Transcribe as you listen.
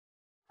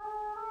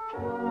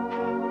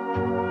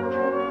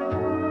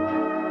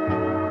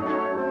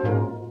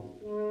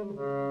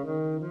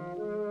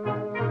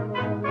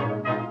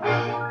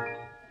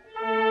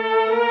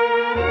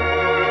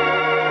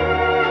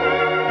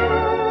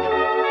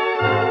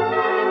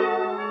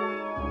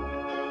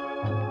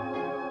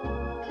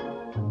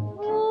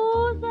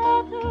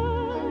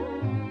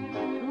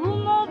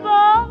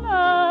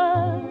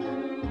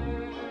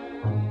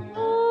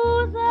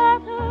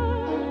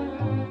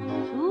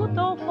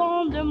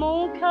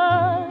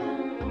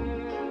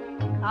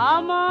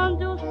Comme un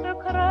doux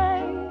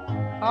secret,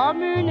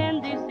 comme une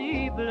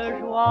indicible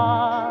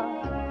joie.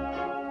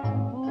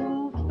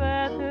 Vous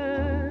faites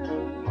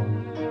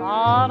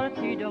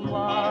partie de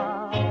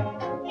moi.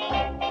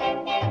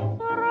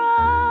 Ce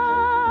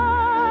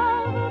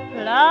rêve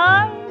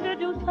plein de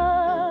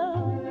douceur,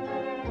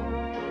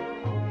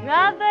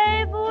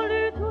 j'avais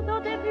voulu tout au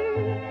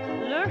début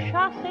le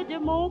chasser de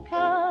mon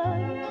cœur.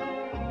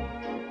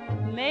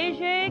 Mais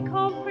j'ai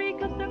compris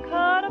que ce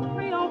cœur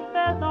pris en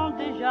faisant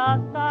déjà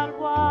sa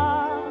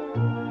loi.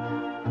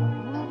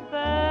 Vous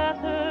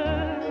faites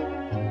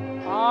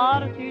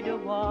partie de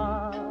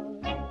moi.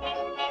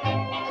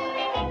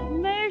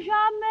 Mais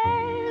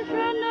jamais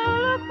je ne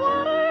le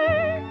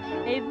croirai,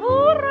 et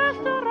vous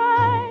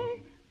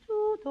resterez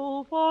tout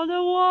au fond de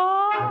moi.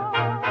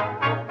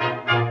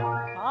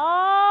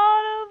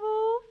 Car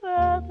vous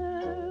faites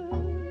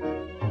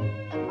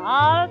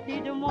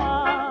partie de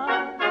moi.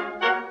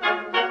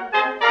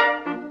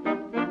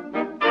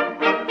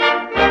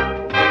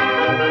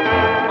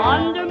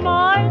 Under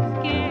my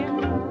skin,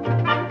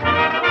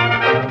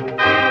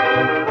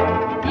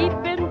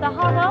 deep in the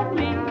heart of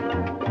me,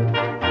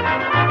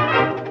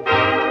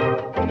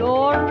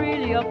 you're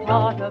really a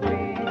part of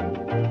me.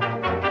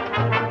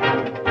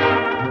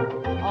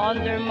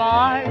 Under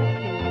my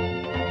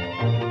skin,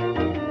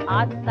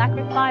 I'd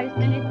sacrifice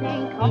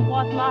anything, come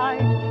what might,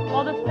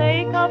 for the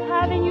sake of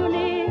having you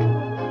near,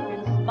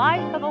 in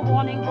spite of a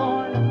warning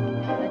voice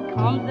that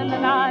comes in the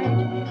night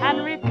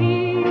and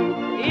repeats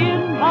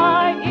in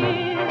my ear.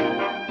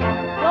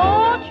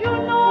 Don't you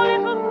know,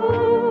 little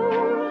fool,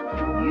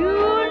 you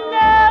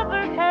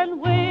never can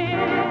win.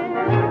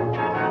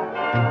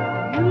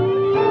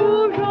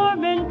 Use your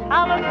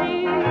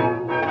mentality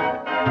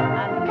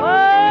and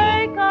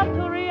wake up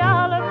to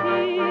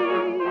reality.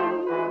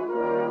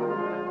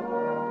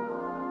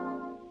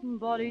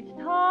 But each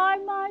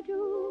time I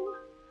do,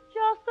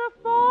 just the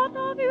thought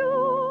of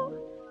you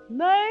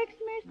makes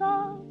me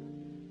stop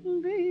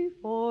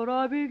before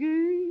I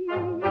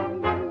begin.